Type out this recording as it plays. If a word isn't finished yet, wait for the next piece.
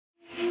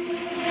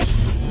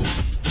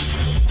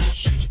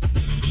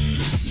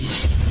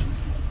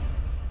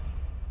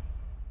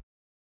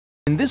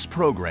In this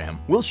program,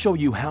 we'll show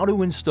you how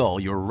to install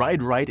your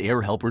Ride-Rite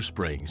air helper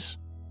springs.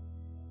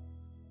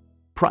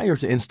 Prior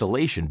to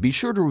installation, be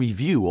sure to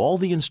review all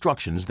the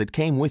instructions that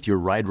came with your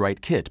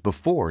Ride-Rite kit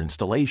before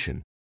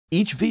installation.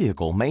 Each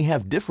vehicle may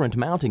have different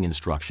mounting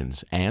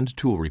instructions and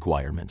tool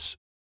requirements.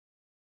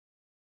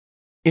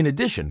 In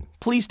addition,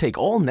 please take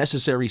all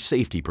necessary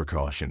safety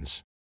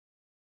precautions.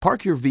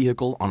 Park your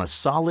vehicle on a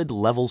solid,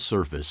 level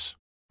surface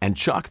and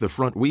chock the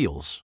front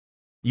wheels.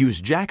 Use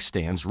jack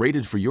stands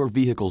rated for your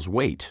vehicle's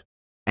weight,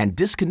 and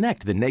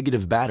disconnect the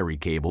negative battery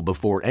cable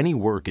before any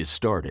work is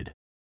started.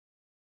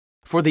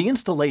 For the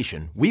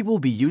installation, we will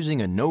be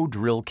using a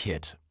no-drill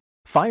kit.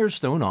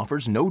 Firestone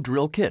offers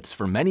no-drill kits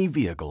for many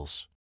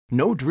vehicles.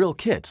 No-drill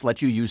kits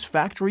let you use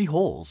factory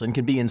holes and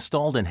can be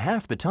installed in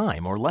half the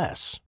time or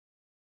less.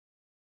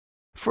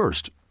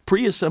 First,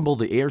 pre-assemble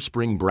the air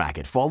spring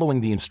bracket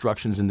following the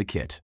instructions in the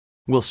kit.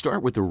 We'll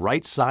start with the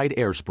right side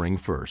air spring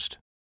first.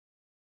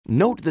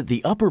 Note that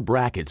the upper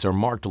brackets are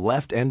marked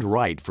left and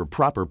right for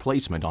proper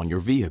placement on your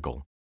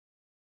vehicle.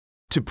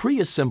 To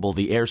pre-assemble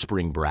the air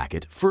spring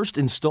bracket, first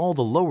install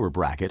the lower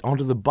bracket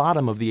onto the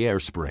bottom of the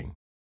air spring,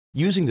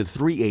 using the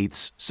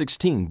 3/8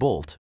 16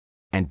 bolt,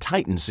 and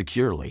tighten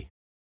securely.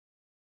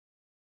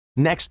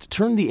 Next,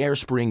 turn the air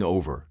spring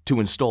over to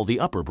install the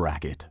upper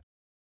bracket.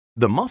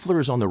 The muffler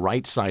is on the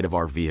right side of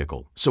our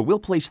vehicle, so we'll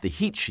place the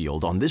heat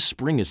shield on this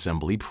spring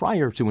assembly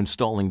prior to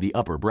installing the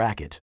upper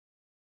bracket.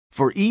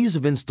 For ease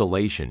of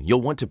installation,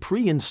 you'll want to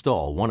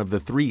pre-install one of the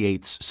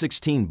 3/8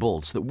 16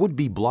 bolts that would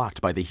be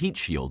blocked by the heat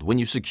shield when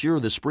you secure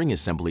the spring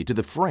assembly to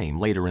the frame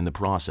later in the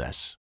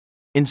process.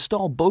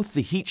 Install both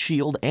the heat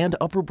shield and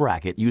upper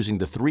bracket using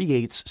the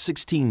 3/8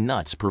 16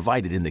 nuts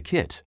provided in the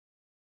kit,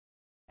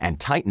 and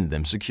tighten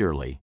them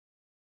securely.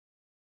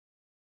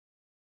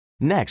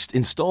 Next,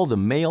 install the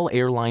male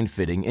airline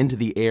fitting into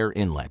the air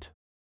inlet.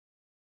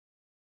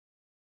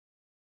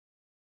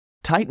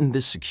 Tighten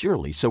this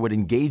securely so it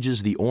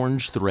engages the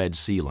orange thread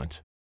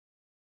sealant.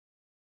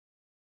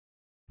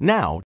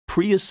 Now,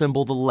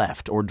 pre-assemble the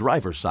left or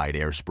driver's side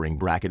air spring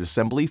bracket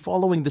assembly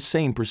following the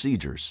same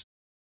procedures.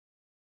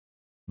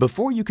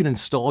 Before you can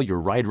install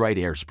your Ride-Rite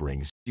air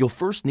springs, you'll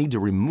first need to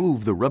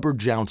remove the rubber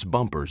jounce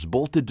bumpers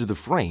bolted to the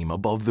frame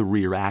above the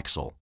rear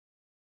axle.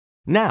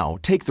 Now,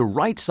 take the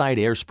right side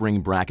air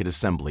spring bracket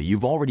assembly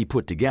you've already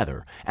put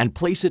together and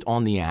place it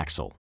on the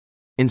axle.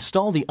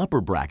 Install the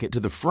upper bracket to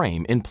the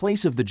frame in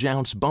place of the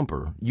jounce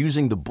bumper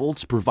using the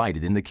bolts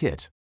provided in the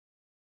kit,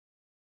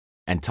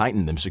 and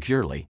tighten them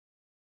securely.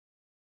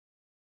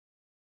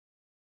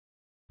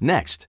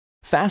 Next,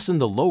 fasten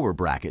the lower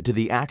bracket to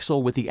the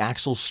axle with the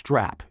axle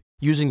strap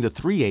using the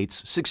 3/8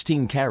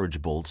 16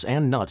 carriage bolts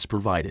and nuts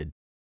provided.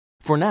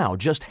 For now,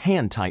 just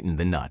hand tighten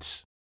the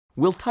nuts.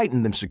 We'll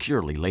tighten them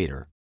securely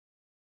later.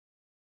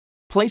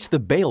 Place the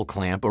bail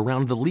clamp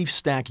around the leaf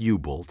stack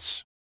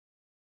U-bolts.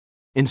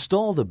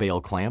 Install the bail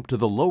clamp to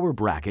the lower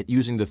bracket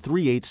using the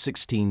 3/8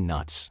 16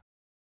 nuts.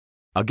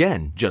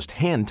 Again, just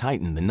hand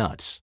tighten the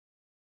nuts.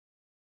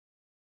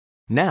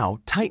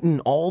 Now,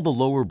 tighten all the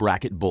lower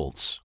bracket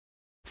bolts.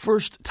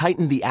 First,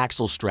 tighten the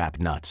axle strap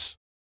nuts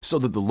so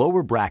that the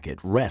lower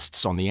bracket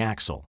rests on the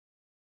axle.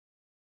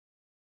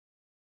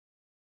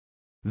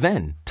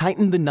 Then,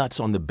 tighten the nuts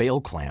on the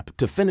bail clamp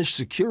to finish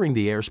securing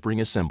the air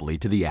spring assembly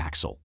to the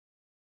axle.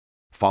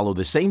 Follow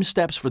the same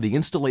steps for the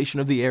installation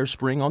of the air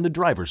spring on the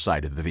driver's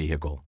side of the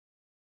vehicle.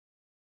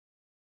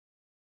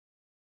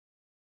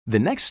 The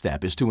next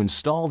step is to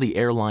install the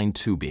airline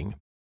tubing.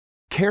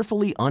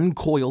 Carefully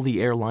uncoil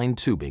the airline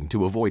tubing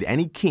to avoid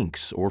any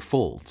kinks or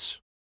folds.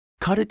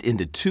 Cut it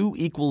into 2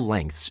 equal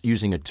lengths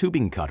using a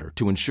tubing cutter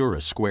to ensure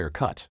a square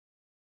cut.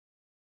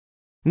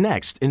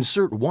 Next,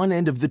 insert one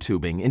end of the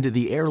tubing into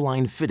the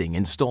airline fitting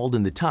installed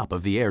in the top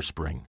of the air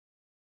spring.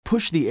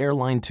 Push the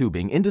airline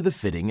tubing into the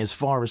fitting as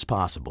far as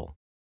possible.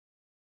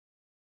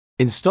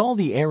 Install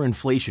the air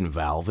inflation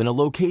valve in a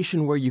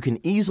location where you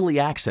can easily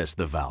access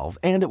the valve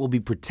and it will be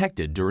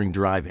protected during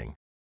driving.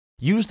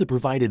 Use the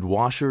provided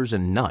washers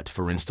and nut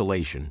for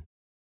installation.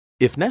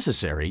 If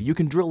necessary, you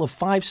can drill a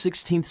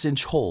 5/16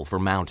 inch hole for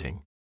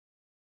mounting.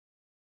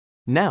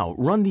 Now,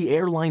 run the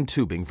airline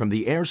tubing from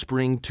the air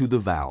spring to the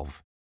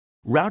valve.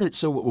 Route it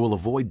so it will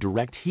avoid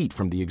direct heat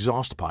from the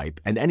exhaust pipe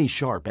and any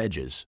sharp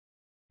edges.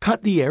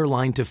 Cut the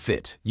airline to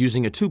fit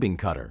using a tubing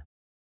cutter,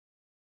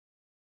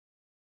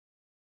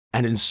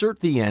 and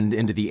insert the end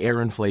into the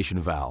air inflation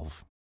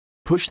valve.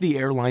 Push the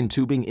airline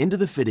tubing into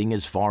the fitting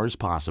as far as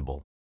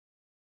possible.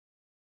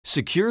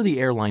 Secure the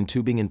airline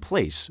tubing in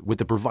place with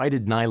the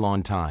provided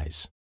nylon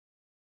ties.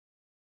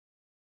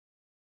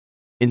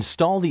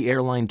 Install the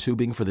airline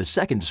tubing for the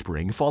second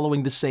spring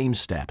following the same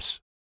steps.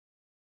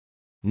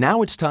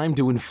 Now it's time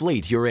to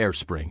inflate your air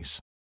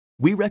springs.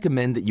 We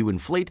recommend that you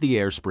inflate the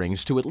air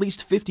springs to at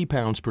least 50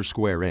 pounds per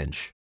square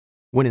inch.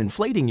 When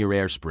inflating your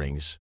air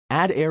springs,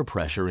 add air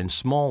pressure in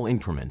small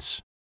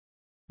increments.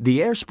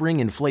 The air spring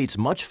inflates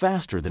much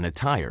faster than a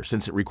tire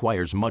since it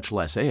requires much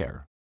less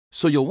air,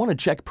 so you'll want to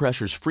check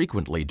pressures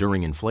frequently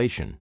during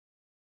inflation.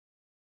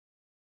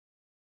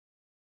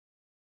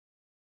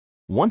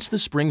 Once the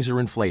springs are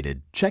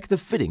inflated, check the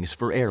fittings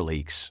for air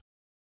leaks.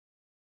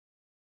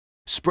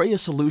 spray a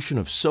solution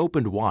of soap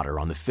and water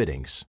on the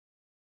fittings.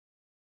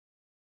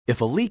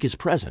 If a leak is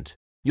present,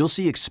 you'll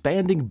see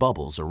expanding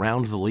bubbles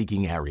around the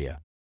leaking area.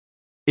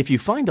 If you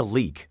find a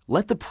leak,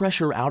 let the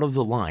pressure out of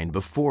the line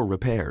before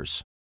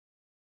repairs.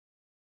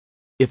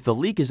 If the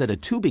leak is at a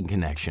tubing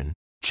connection,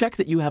 check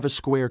that you have a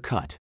square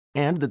cut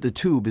and that the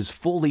tube is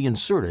fully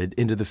inserted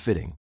into the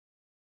fitting.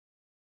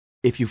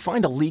 If you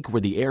find a leak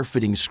where the air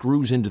fitting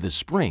screws into the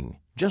spring,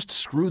 just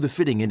screw the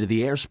fitting into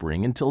the air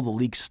spring until the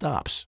leak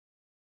stops.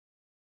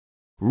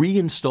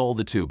 Reinstall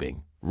the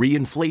tubing,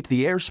 reinflate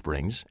the air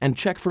springs, and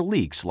check for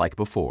leaks like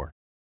before.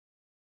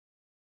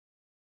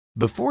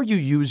 Before you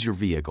use your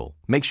vehicle,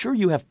 make sure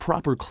you have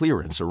proper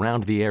clearance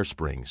around the air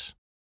springs.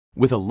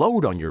 With a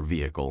load on your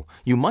vehicle,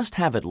 you must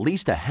have at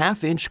least a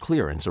 ½ inch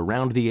clearance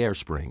around the air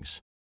springs.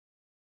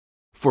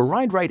 For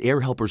Ride-Rite air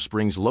helper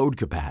springs load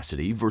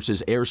capacity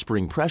versus air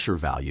spring pressure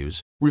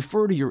values,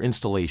 refer to your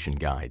installation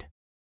guide.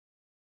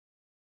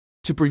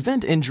 To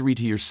prevent injury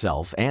to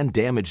yourself and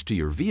damage to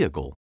your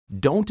vehicle,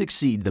 don't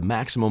exceed the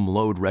maximum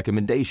load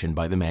recommendation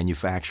by the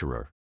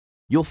manufacturer.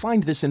 You'll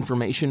find this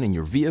information in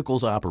your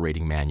vehicle's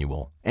operating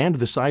manual, and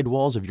the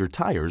sidewalls of your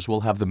tires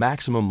will have the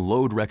maximum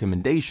load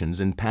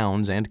recommendations in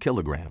pounds and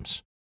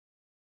kilograms.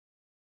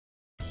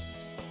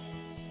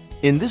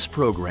 In this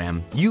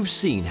program, you've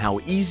seen how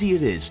easy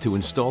it is to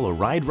install a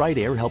Ride-Rite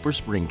air helper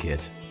spring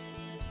kit.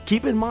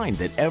 Keep in mind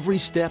that every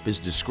step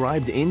is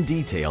described in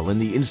detail in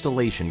the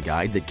installation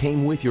guide that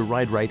came with your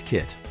Ride-Rite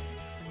kit.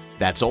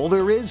 That's all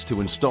there is to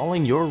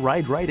installing your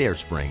Ride-Rite air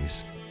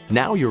springs.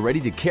 Now you're ready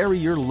to carry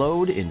your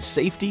load in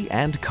safety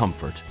and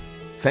comfort,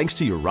 thanks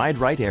to your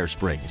Ride-Rite air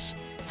springs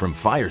from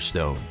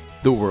Firestone,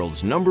 the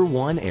world's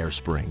 #1 air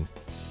spring.